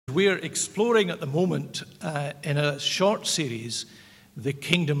We're exploring at the moment in a short series the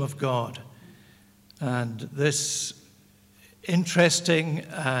kingdom of God. And this interesting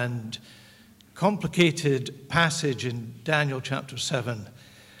and complicated passage in Daniel chapter 7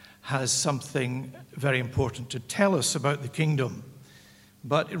 has something very important to tell us about the kingdom.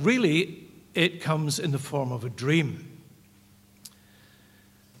 But really, it comes in the form of a dream.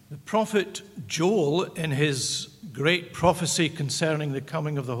 The prophet Joel, in his great prophecy concerning the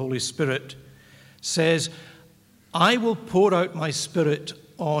coming of the Holy Spirit, says, "I will pour out my spirit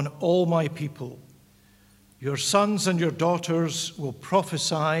on all my people. Your sons and your daughters will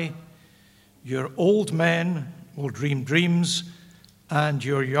prophesy, your old men will dream dreams, and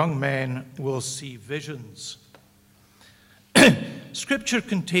your young men will see visions." Scripture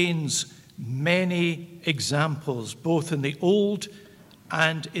contains many examples, both in the Old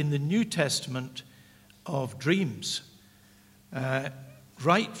and in the New Testament, of dreams.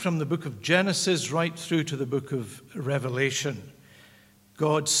 Right from the book of Genesis right through to the book of Revelation,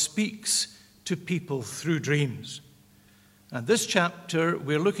 God speaks to people through dreams. And this chapter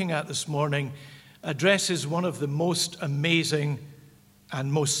we're looking at this morning addresses one of the most amazing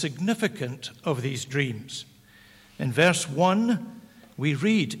and most significant of these dreams. In verse 1, we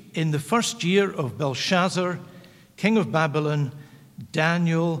read, "In the first year of Belshazzar, king of Babylon,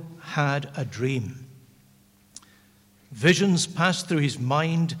 Daniel had a dream. Visions passed through his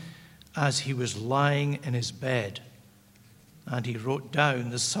mind as he was lying in his bed, and he wrote down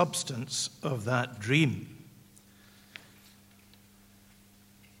the substance of that dream."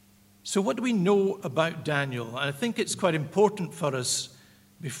 So what do we know about Daniel? I think it's quite important for us,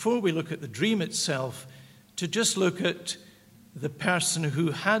 before we look at the dream itself, to just look at the person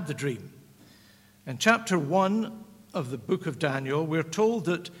who had the dream. In chapter 1 of the book of Daniel, we're told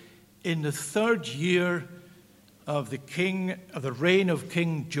that in the third year of the reign of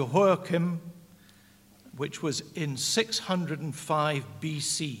King Jehoiakim, which was in 605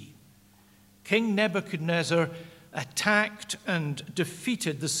 BC, King Nebuchadnezzar attacked and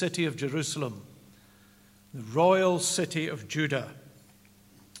defeated the city of Jerusalem, the royal city of Judah.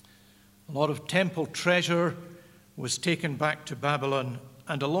 A lot of temple treasure was taken back to Babylon,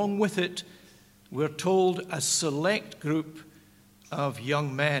 and along with it, we're told, a select group of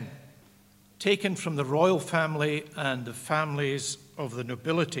young men taken from the royal family and the families of the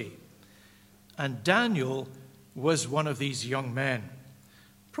nobility. And Daniel was one of these young men,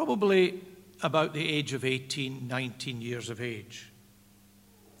 probably about the age of 18, 19 years of age.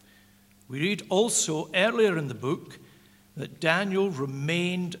 We read also earlier in the book that Daniel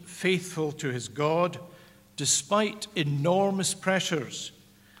remained faithful to his God despite enormous pressures.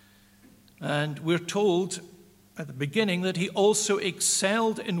 And we're told at the beginning that he also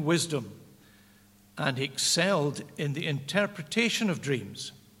excelled in wisdom and he excelled in the interpretation of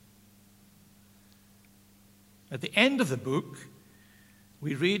dreams. At the end of the book,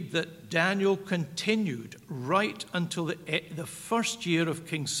 we read that Daniel continued right until the first year of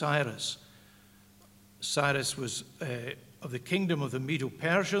King Cyrus. Cyrus was of the kingdom of the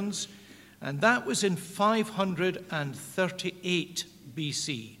Medo-Persians, and that was in 538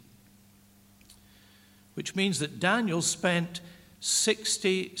 BC. Which means that Daniel spent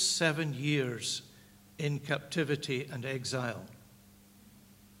 67 years in captivity and exile.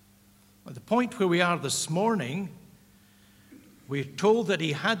 At the point where we are this morning, we're told that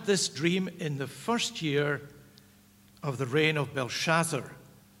he had this dream in the first year of the reign of Belshazzar,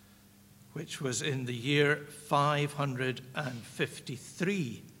 which was in the year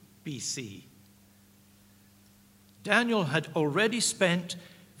 553 BC. Daniel had already spent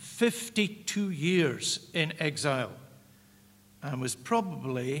 52 years in exile and was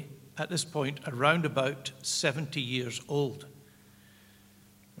probably, at this point, around about 70 years old.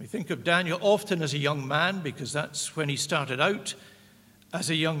 We think of Daniel often as a young man because that's when he started out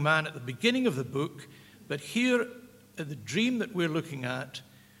as a young man at the beginning of the book. But here, in the dream that we're looking at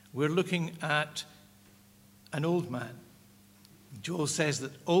an old man. Joel says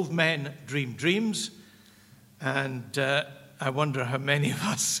that old men dream dreams, and I wonder how many of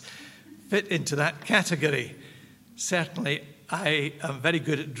us fit into that category. Certainly, I am very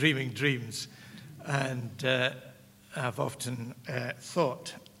good at dreaming dreams, and I've often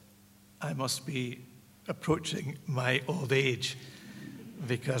thought I must be approaching my old age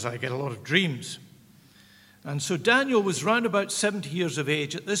because I get a lot of dreams. And so Daniel was round about 70 years of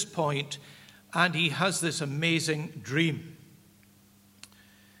age at this point, and he has this amazing dream.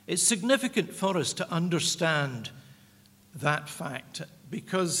 It's significant for us to understand that fact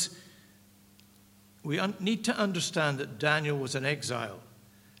because we need to understand that Daniel was in exile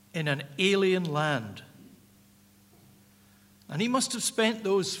in an alien land. And he must have spent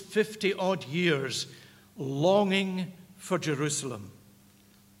those 50-odd years longing for Jerusalem,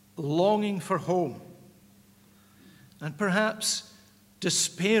 longing for home, and perhaps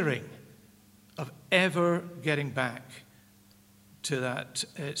despairing of ever getting back to that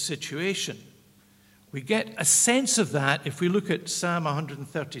situation. We get a sense of that if we look at Psalm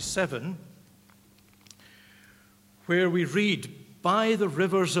 137, where we read, "By the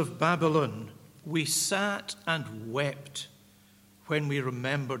rivers of Babylon we sat and wept when we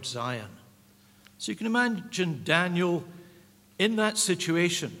remembered Zion." So you can imagine Daniel in that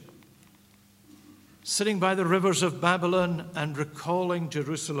situation, sitting by the rivers of Babylon and recalling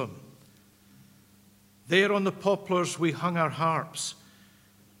Jerusalem. "There on the poplars we hung our harps,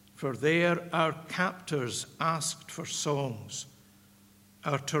 for there our captors asked for songs.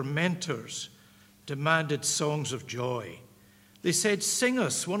 Our tormentors demanded songs of joy. They said, 'Sing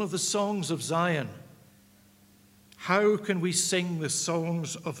us one of the songs of Zion.' How can we sing the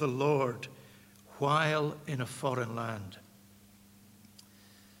songs of the Lord while in a foreign land?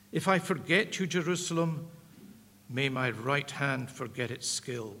 If I forget you, Jerusalem, may my right hand forget its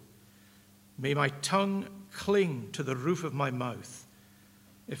skill. May my tongue cling to the roof of my mouth,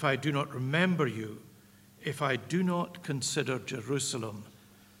 if I do not remember you, if I do not consider Jerusalem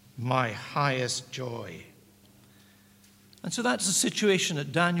my highest joy." And so that's the situation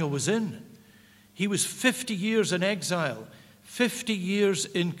that Daniel was in. He was 50 years in exile, 50 years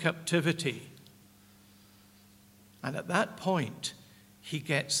in captivity. And at that point, he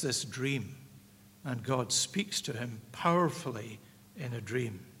gets this dream, and God speaks to him powerfully in a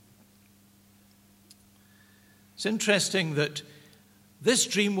dream. It's interesting that this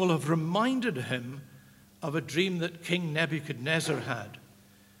dream will have reminded him of a dream that King Nebuchadnezzar had.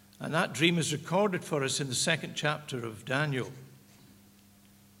 And that dream is recorded for us in the 2nd chapter of Daniel.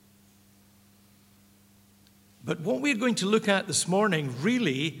 But what we're going to look at this morning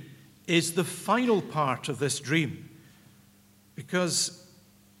really is the final part of this dream, because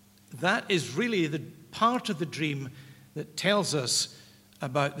that is really the part of the dream that tells us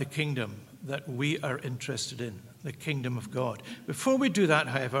about the kingdom that we are interested in, the kingdom of God. Before we do that,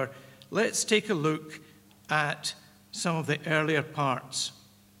 however, let's take a look at some of the earlier parts.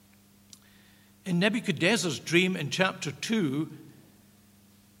 In Nebuchadnezzar's dream in chapter 2,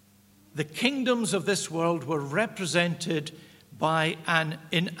 the kingdoms of this world were represented by an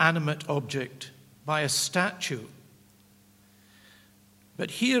inanimate object, by a statue.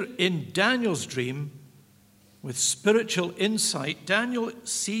 But here in Daniel's dream, with spiritual insight, Daniel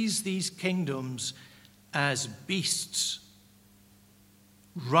sees these kingdoms as beasts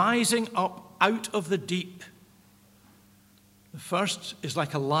rising up out of the deep. The first is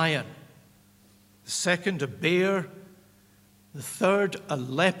like a lion, the second a bear, the third a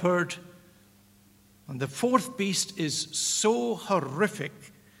leopard, and the fourth beast is so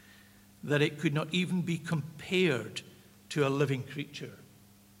horrific that it could not even be compared to a living creature.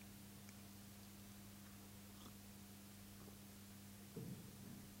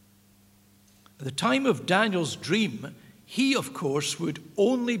 At the time of Daniel's dream, he, of course, would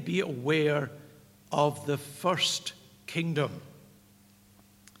only be aware of the first kingdom,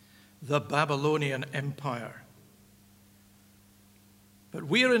 the Babylonian Empire. But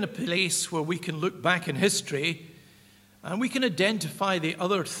we're in a place where we can look back in history and we can identify the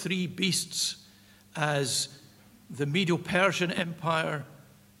other three beasts as the Medo-Persian Empire,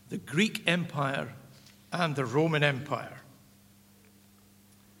 the Greek Empire, and the Roman Empire.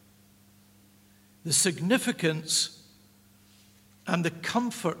 The significance and the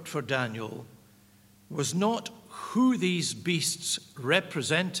comfort for Daniel was not who these beasts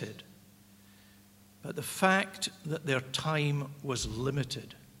represented, but the fact that their time was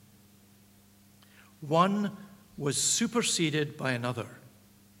limited. One was superseded by another.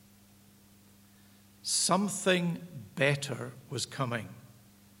 Something better was coming.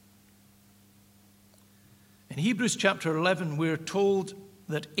 In Hebrews chapter 11, we're told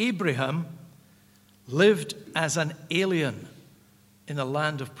that Abraham lived as an alien in the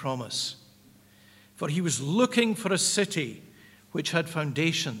land of promise, for he was looking for a city which had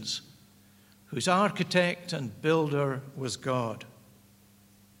foundations, whose architect and builder was God.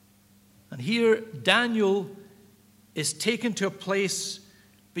 And here Daniel is taken to a place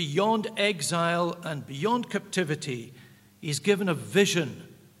beyond exile and beyond captivity. He's given a vision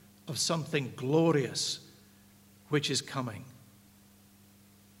of something glorious which is coming.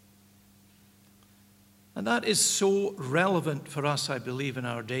 And that is so relevant for us, I believe, in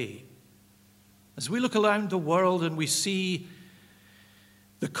our day. As we look around the world and we see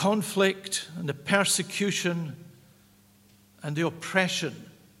the conflict and the persecution and the oppression,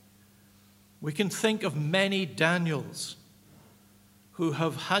 we can think of many Daniels who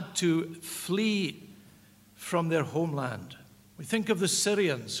have had to flee from their homeland. We think of the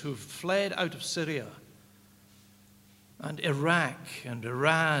Syrians who've fled out of Syria, and Iraq and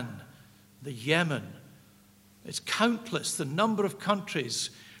Iran, the Yemen. It's countless, the number of countries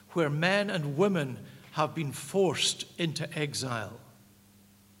where men and women have been forced into exile.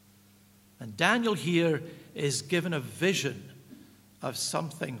 And Daniel here is given a vision of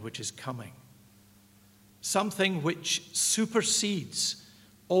something which is coming, something which supersedes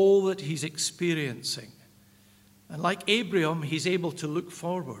all that he's experiencing. And like Abraham, he's able to look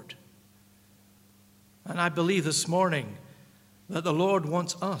forward. And I believe this morning that the Lord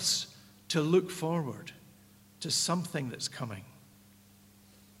wants us to look forward to something that's coming.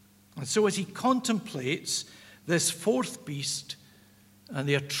 And so as he contemplates this fourth beast and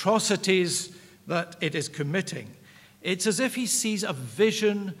the atrocities that it is committing, it's as if he sees a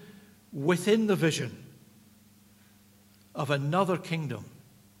vision within the vision of another kingdom,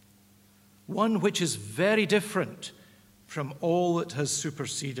 one which is very different from all that has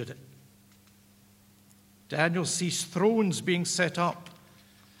superseded it. Daniel sees thrones being set up,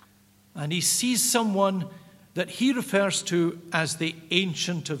 and he sees someone that he refers to as the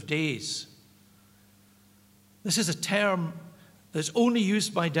Ancient of Days. This is a term that's only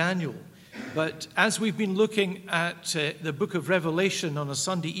used by Daniel, but as we've been looking at the book of Revelation on a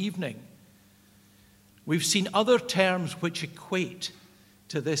Sunday evening, we've seen other terms which equate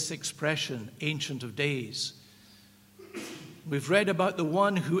to this expression, Ancient of Days. We've read about the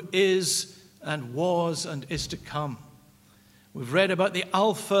one who is and was and is to come. We've read about the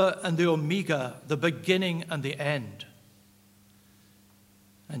Alpha and the Omega, the beginning and the end.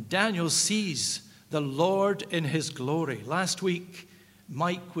 And Daniel sees the Lord in his glory. Last week,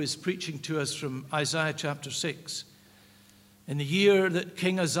 Mike was preaching to us from Isaiah chapter 6. In the year that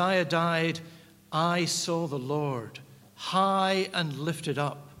King Uzziah died, I saw the Lord high and lifted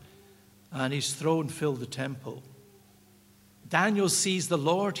up, and his throne filled the temple. Daniel sees the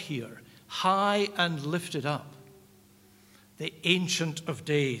Lord here, high and lifted up, the Ancient of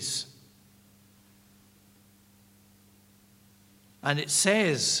Days. And it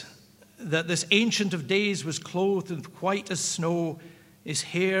says that this Ancient of Days was clothed in white as snow. His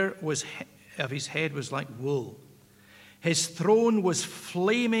hair of his head was like wool. His throne was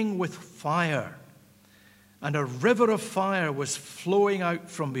flaming with fire, and a river of fire was flowing out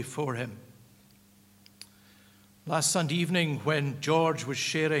from before him. Last Sunday evening, when George was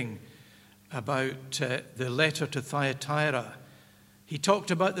sharing about the letter to Thyatira, he talked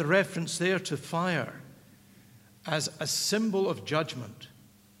about the reference there to fire as a symbol of judgment.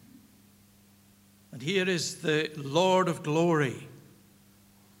 And here is the Lord of glory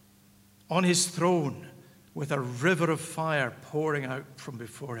on his throne with a river of fire pouring out from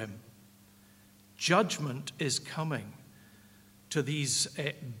before him. Judgment is coming to these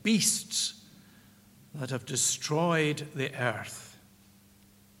beasts that have destroyed the earth.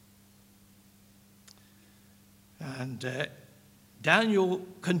 And Daniel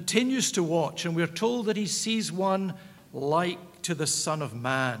continues to watch, and we're told that he sees one like to the Son of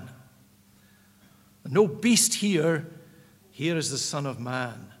Man. No beast here. Here is the Son of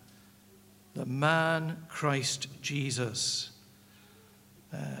Man, the man Christ Jesus.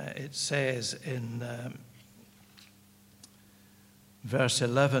 It says in verse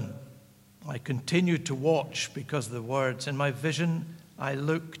 11, I continued to watch because of the words. In my vision I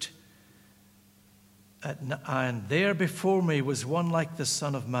looked, and there before me was one like the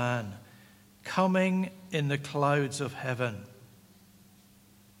Son of Man, coming in the clouds of heaven.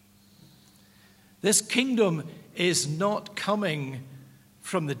 This kingdom is not coming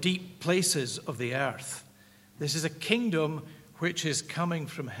from the deep places of the earth. This is a kingdom which is coming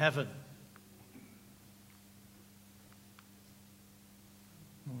from heaven.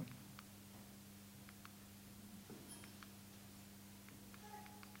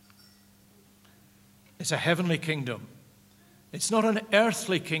 It's a heavenly kingdom. It's not an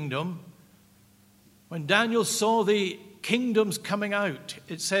earthly kingdom. When Daniel saw the kingdoms coming out,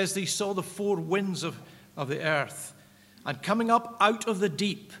 it says he saw the four winds of the earth. And coming up out of the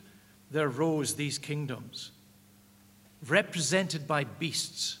deep, there rose these kingdoms, represented by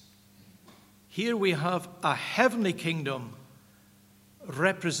beasts. Here we have a heavenly kingdom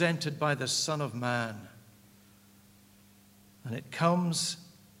represented by the Son of Man. And it comes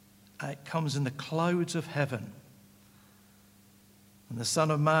in the clouds of heaven. And the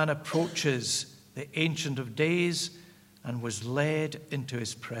Son of Man approaches the Ancient of Days and was led into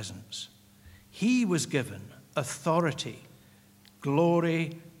his presence. He was given authority,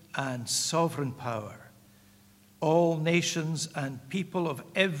 glory, and sovereign power. All nations and people of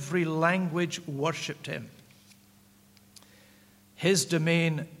every language worshipped him. His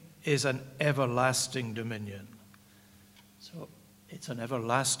domain is an everlasting dominion. So it's an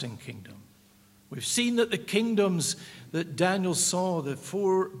everlasting kingdom. We've seen that the kingdoms that Daniel saw, the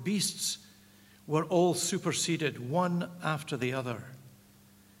four beasts, were all superseded, one after the other.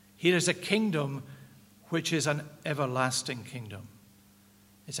 Here is a kingdom which is an everlasting kingdom.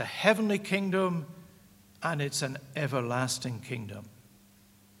 It's a heavenly kingdom, and it's an everlasting kingdom.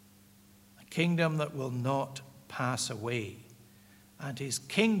 A kingdom that will not pass away. And his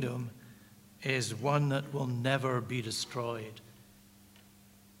kingdom is one that will never be destroyed.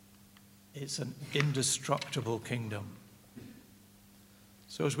 It's an indestructible kingdom.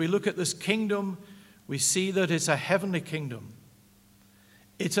 So as we look at this kingdom, we see that it's a heavenly kingdom.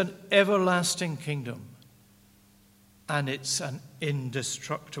 It's an everlasting kingdom. And it's an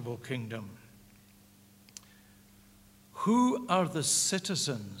indestructible kingdom. Who are the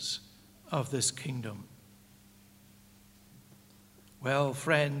citizens of this kingdom? Well,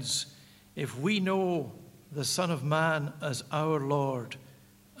 friends, if we know the Son of Man as our Lord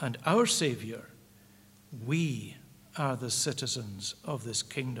and our Savior, we are the citizens of this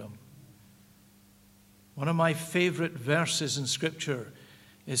kingdom. One of my favorite verses in Scripture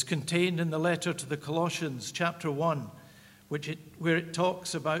is contained in the letter to the Colossians, chapter 1, where it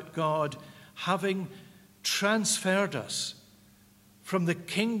talks about God having transferred us from the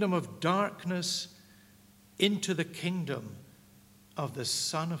kingdom of darkness into the kingdom of the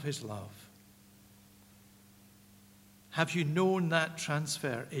Son of his love. Have you known that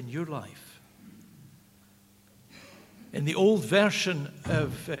transfer in your life? In the old version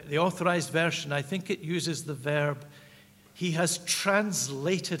of the Authorized Version, I think it uses the verb, he has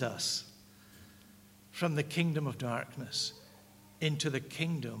translated us from the kingdom of darkness into the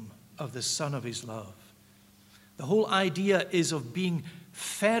kingdom of the Son of his love. The whole idea is of being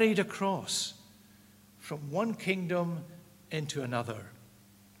ferried across from one kingdom into another.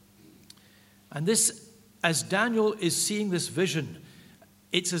 And this, as Daniel is seeing this vision,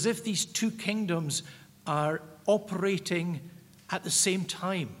 it's as if these two kingdoms are operating at the same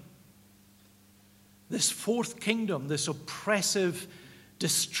time. This fourth kingdom, this oppressive,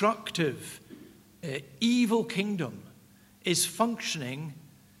 destructive, evil kingdom, is functioning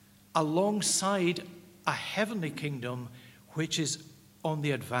alongside a heavenly kingdom which is on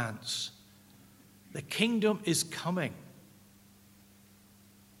the advance. The kingdom is coming.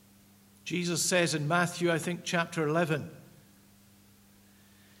 Jesus says in Matthew, I think, chapter 11,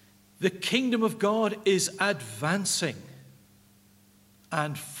 the kingdom of God is advancing,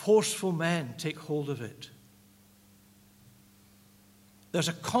 and forceful men take hold of it. There's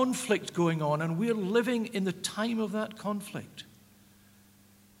a conflict going on, and we're living in the time of that conflict.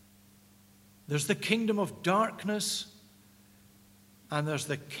 There's the kingdom of darkness, and there's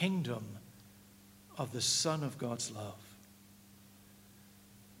the kingdom of the Son of God's love.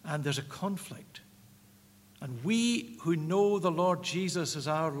 And there's a conflict. And we who know the Lord Jesus as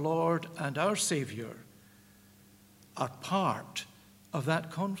our Lord and our Savior are part of that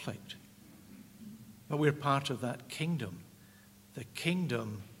conflict. But we're part of that kingdom, the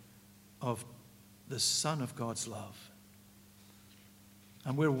kingdom of the Son of God's love.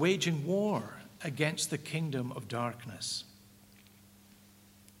 And we're waging war against the kingdom of darkness.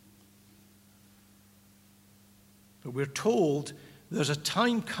 But we're told there's a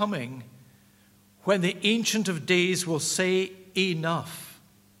time coming when the Ancient of Days will say, enough.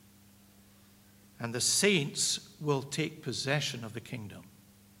 And the saints will take possession of the kingdom.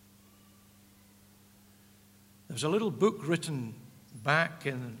 There's a little book written back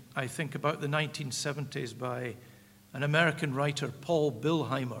in, I think, about the 1970s by an American writer, Paul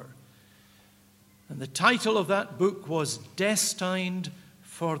Bilheimer. And the title of that book was Destined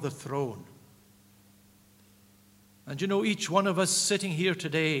for the Throne. And you know, each one of us sitting here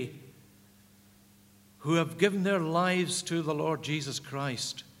today who have given their lives to the Lord Jesus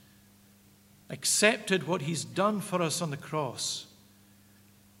Christ, accepted what he's done for us on the cross,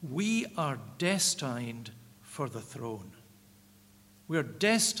 we are destined for the throne. We are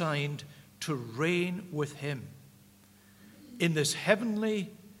destined to reign with him in this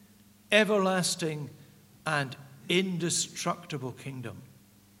heavenly, everlasting, and indestructible kingdom.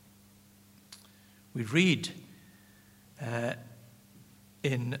 We read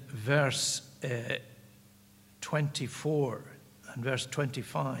in verse 24 and verse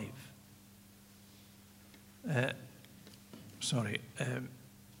 25. Verse 20.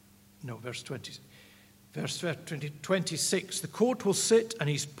 Verse 26, the court will sit and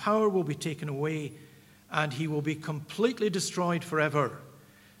his power will be taken away and he will be completely destroyed forever.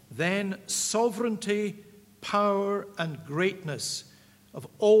 Then sovereignty, power, and greatness of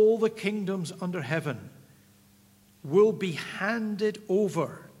all the kingdoms under heaven will be handed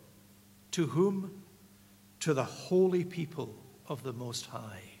over to whom? To the holy people of the Most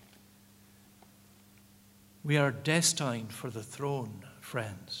High. We are destined for the throne,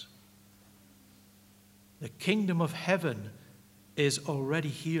 friends. The kingdom of heaven is already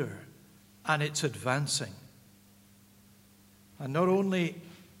here, and it's advancing. And not only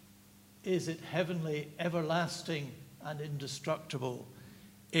is it heavenly, everlasting, and indestructible,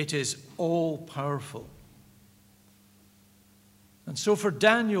 it is all-powerful. And so for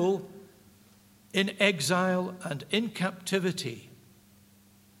Daniel, in exile and in captivity,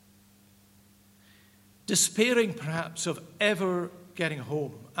 despairing perhaps of ever getting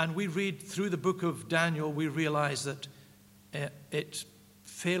home, and we read through the book of Daniel, we realize that it's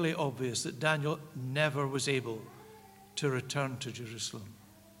fairly obvious that Daniel never was able to return to Jerusalem.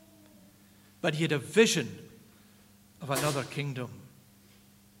 But he had a vision of another kingdom.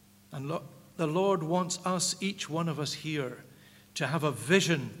 And the Lord wants us, each one of us here, to have a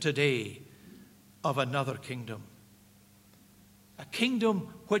vision today of another kingdom. A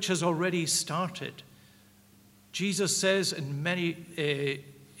kingdom which has already started. Jesus says in many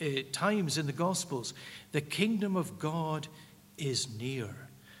times in the Gospels, the kingdom of God is near.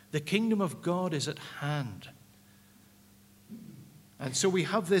 The kingdom of God is at hand. And so we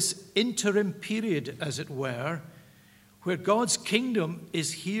have this interim period, as it were, where God's kingdom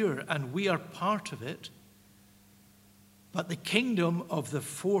is here and we are part of it. But the kingdom of the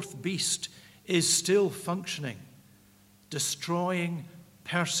fourth beast is still functioning, destroying,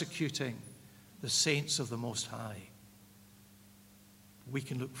 persecuting the saints of the Most High. We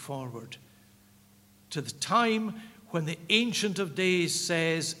can look forward to the time when the Ancient of Days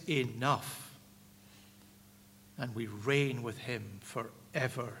says, enough, and we reign with him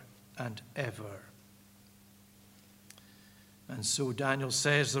forever and ever. And so Daniel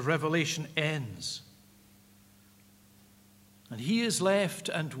says the revelation ends. And he is left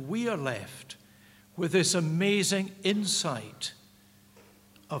and we are left with this amazing insight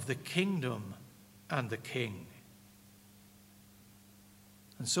of the kingdom and the king.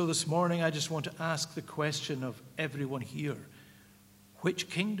 And so this morning I just want to ask the question of everyone here. Which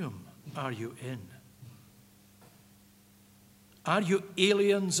kingdom are you in? Are you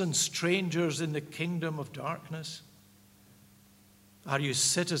aliens and strangers in the kingdom of darkness? Are you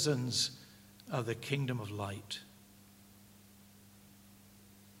citizens of the kingdom of light?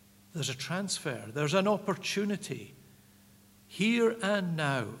 There's a transfer, there's an opportunity here and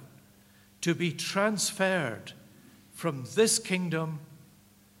now to be transferred from this kingdom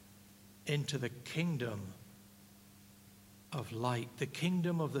into the kingdom of light, the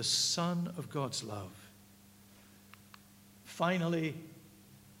kingdom of the Son of God's love. Finally,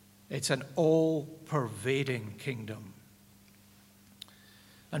 it's an all-pervading kingdom.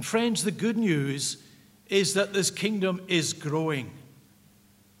 And friends, the good news is that this kingdom is growing.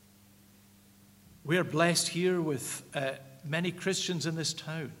 We are blessed here with many Christians in this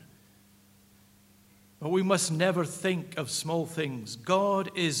town. But we must never think of small things.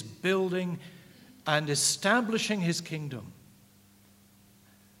 God is building and establishing his kingdom.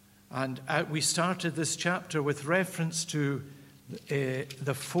 And we started this chapter with reference to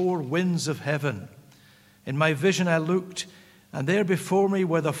the four winds of heaven. In my vision I looked, and there before me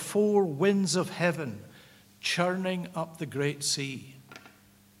were the four winds of heaven churning up the great sea.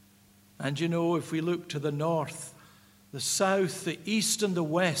 And you know, if we look to the north, the south, the east, and the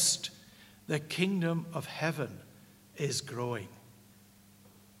west, the kingdom of heaven is growing.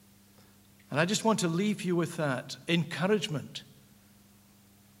 And I just want to leave you with that encouragement.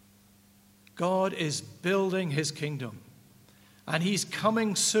 God is building his kingdom, and he's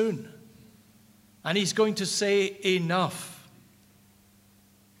coming soon, and he's going to say enough.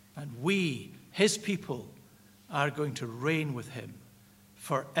 And we, his people, are going to reign with him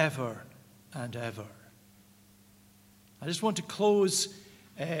forever and ever. I just want to close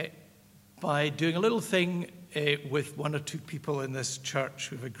by doing a little thing with one or two people in this church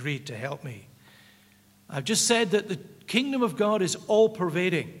who've agreed to help me. I've just said that the kingdom of God is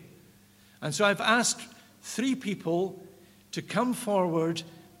all-pervading. And so I've asked three people to come forward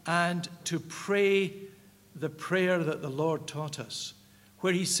and to pray the prayer that the Lord taught us,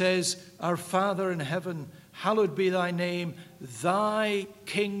 where he says, "Our Father in heaven, hallowed be thy name, thy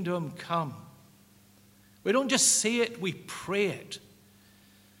kingdom come." We don't just say it, we pray it.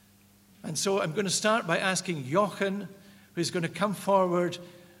 And so I'm going to start by asking Jochen, who's going to come forward,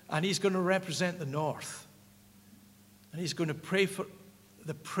 and he's going to represent the north. And he's going to pray for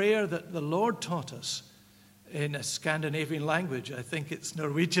the prayer that the Lord taught us in a Scandinavian language. I think it's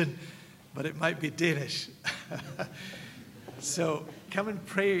Norwegian, but it might be Danish. So come and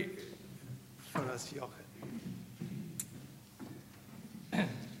pray for us, Jochen.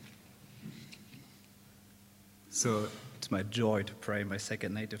 So it's my joy to pray my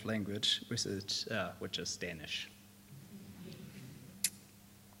second native language, which is Danish.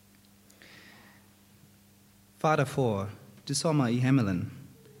 Fader vor, du sommer i himmelen,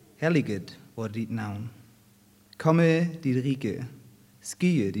 helliget vor dit navn. Komme dit rike,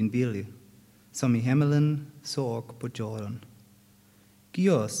 ske din vilje, som i himmelen, så og på jorden.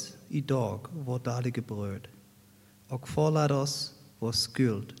 Giv os i dag vort daglige brød, og forlad os vores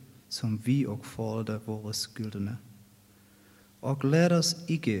skyld, som vi og forlader vores skyldene. Og lad os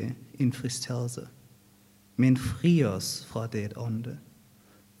ikke en fristelse, men fri os fra det onde,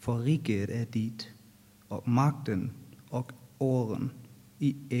 for riket er dit, og magten og åren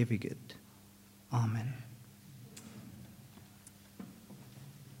i evighed. Amen.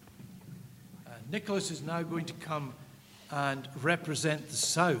 Nicholas is now going to come and represent the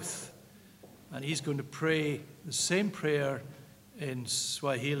South, and he's going to pray the same prayer in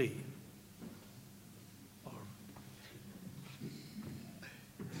Swahili.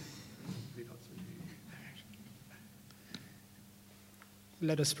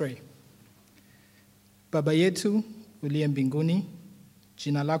 Let us pray. Baba yetu uliye mbinguni,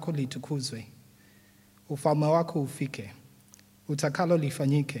 jina lako litukuzwe. Ufalme wako ufike. Utakalo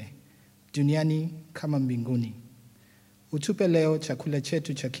lifanyike duniani kama mbinguni. Utupe leo chakula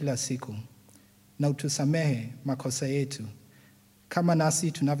chetu cha kila siku, na utusamehe makosa yetu kama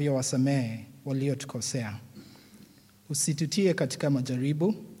nasi tunavyowasamehe waliotukosea. Usitutie katika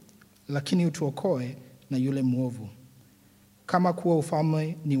majaribu, lakini utuokoe na yule mwovu. Kama kuwa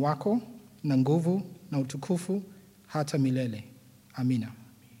ufalme ni wako, na nguvu na utukufu hata milele. Amina.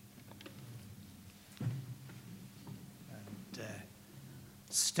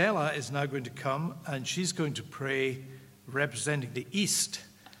 Stella is now going to come, and she's going to pray representing the East.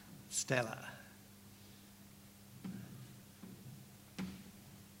 Stella.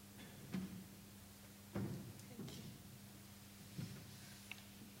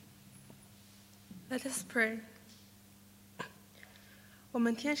 Let us pray. 我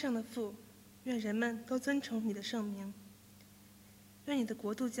们天上的父，愿人们都尊崇你的圣名。愿你的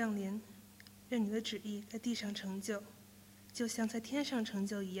国度降临，愿你的旨意在地上成就，就像在天上成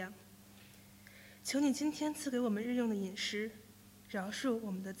就一样。求你今天赐给我们日用的饮食，饶恕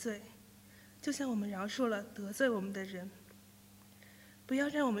我们的罪，就像我们饶恕了得罪我们的人。不要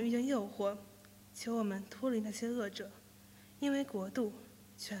让我们遇见诱惑，求我们脱离那些恶者，因为国度、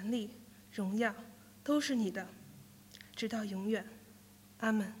权力、荣耀都是你的，直到永远。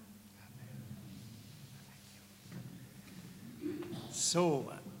阿门。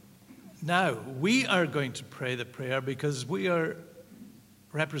So now we are going to pray the prayer because we are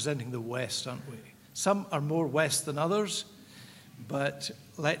representing the West, aren't we? Some are more West than others, but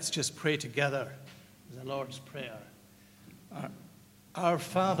let's just pray together the Lord's Prayer. Our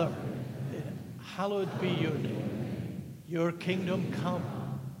Father, hallowed be your name. Your kingdom come.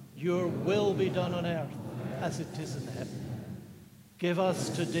 Your will be done on earth as it is in heaven. Give us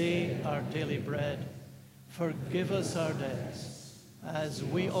today our daily bread. Forgive us our debts, as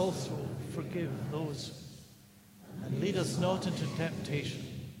we also forgive those. And lead us not into temptation,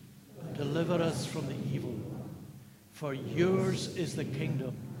 but deliver us from the evil one. For yours is the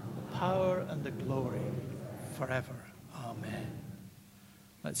kingdom, the power, and the glory forever. Amen.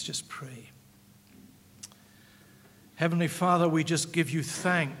 Let's just pray. Heavenly Father, we just give you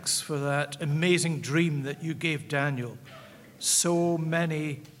thanks for that amazing dream that you gave Daniel so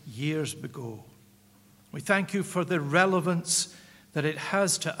many years ago. We thank you for the relevance that it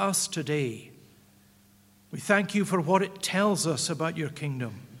has to us today. We thank you for what it tells us about your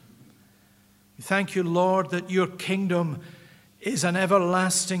kingdom. We thank you, Lord, that your kingdom is an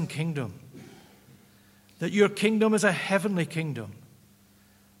everlasting kingdom, that your kingdom is a heavenly kingdom.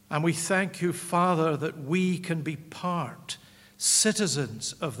 And we thank you, Father, that we can be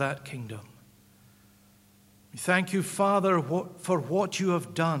citizens of that kingdom. We thank you, Father, for what you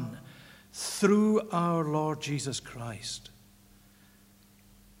have done through our Lord Jesus Christ.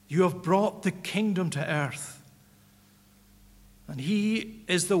 You have brought the kingdom to earth, and he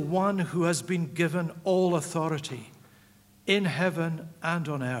is the one who has been given all authority in heaven and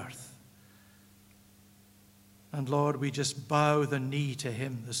on earth. And Lord, we just bow the knee to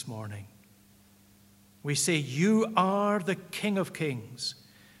him this morning. We say, you are the King of Kings.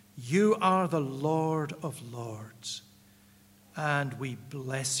 You are the Lord of Lords. And we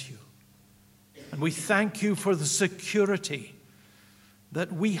bless you. And we thank you for the security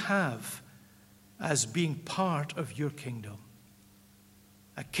that we have as being part of your kingdom.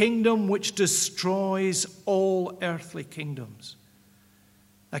 A kingdom which destroys all earthly kingdoms.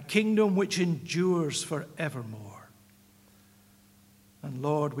 A kingdom which endures forevermore. And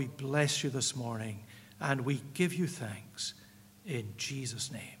Lord, we bless you this morning and we give you thanks in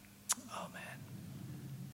Jesus' name.